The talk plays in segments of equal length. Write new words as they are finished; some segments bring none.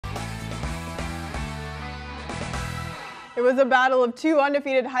It was a battle of two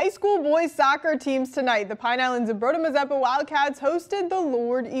undefeated high school boys soccer teams tonight. The Pine Island Zebroda Mazeppa Wildcats hosted the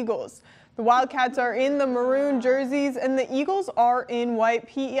Lord Eagles. The Wildcats are in the maroon jerseys and the Eagles are in white.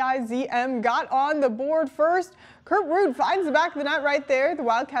 PEIZM got on the board first. Kurt Rude finds the back of the net right there. The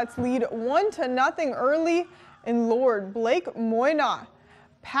Wildcats lead 1-0 early, and Lord Blake Moyna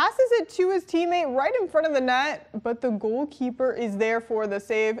passes it to his teammate right in front of the net, but the goalkeeper is there for the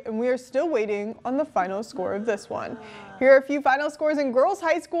save, and we are still waiting on the final score of this one. Here are a few final scores in girls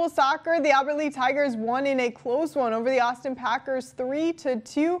high school soccer. The Albert Lea Tigers won in a close one over the Austin Packers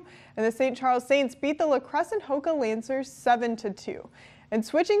 3-2, and the St. Charles Saints beat the La Crescent Hoka Lancers 7-2. And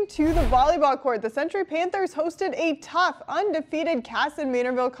switching to the volleyball court, the Century Panthers hosted a tough, undefeated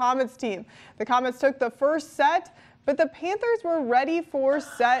Casson-Maynardville Comets team. The Comets took the first set, but the Panthers were ready for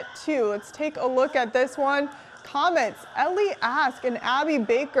set two. Let's take a look at this one. Comets, Ellie Ask and Abby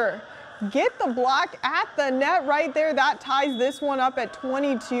Baker get the block at the net right there. That ties this one up at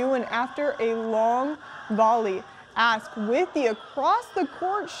 22, and after a long volley, Ask with the across the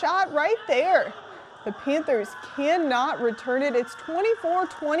court shot right there. The Panthers cannot return it. It's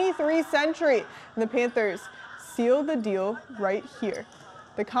 24-23 Century, and the Panthers seal the deal right here.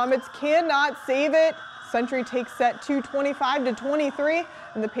 The Comets cannot save it. Century takes set 2, 25-23,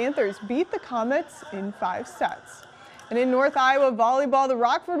 and the Panthers beat the Comets in 5 sets. And in North Iowa volleyball, the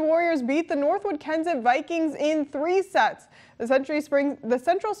Rockford Warriors beat the Northwood Kensett Vikings in 3 sets. The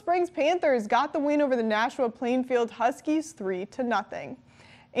Central Springs Panthers got the win over the Nashua Plainfield Huskies 3-0.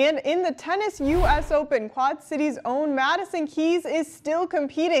 And in the tennis U.S. Open, Quad City's own Madison Keys is still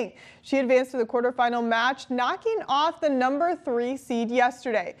competing. She advanced to the quarterfinal match, knocking off the number 3 seed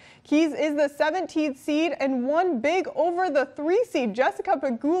yesterday. Keys is the 17th seed and won big over the 3 seed, Jessica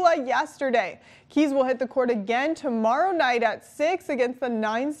Pegula, yesterday. Keys will hit the court again tomorrow night at 6 against the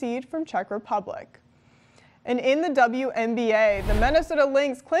 9 seed from Czech Republic. And in the WNBA, the Minnesota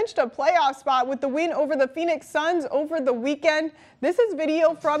Lynx clinched a playoff spot with the win over the Phoenix Suns over the weekend. This is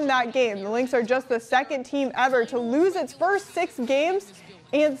video from that game. The Lynx are just the second team ever to lose its first 6 games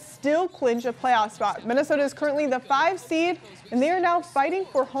and still clinch a playoff spot. Minnesota is currently the 5 seed, and they are now fighting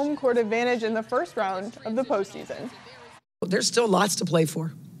for home court advantage in the first round of the postseason. There's still lots to play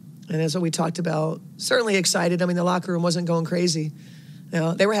for, and that's what we talked about. Certainly excited. I mean, the locker room wasn't going crazy. You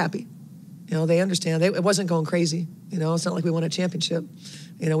know, they were happy. You know, they understand. It wasn't going crazy. You know, it's not like we won a championship.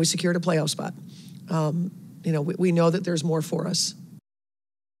 You know, we secured a playoff spot. You know, we know that there's more for us.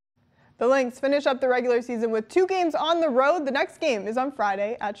 The Lynx finish up the regular season with 2 games on the road. The next game is on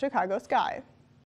Friday at Chicago Sky.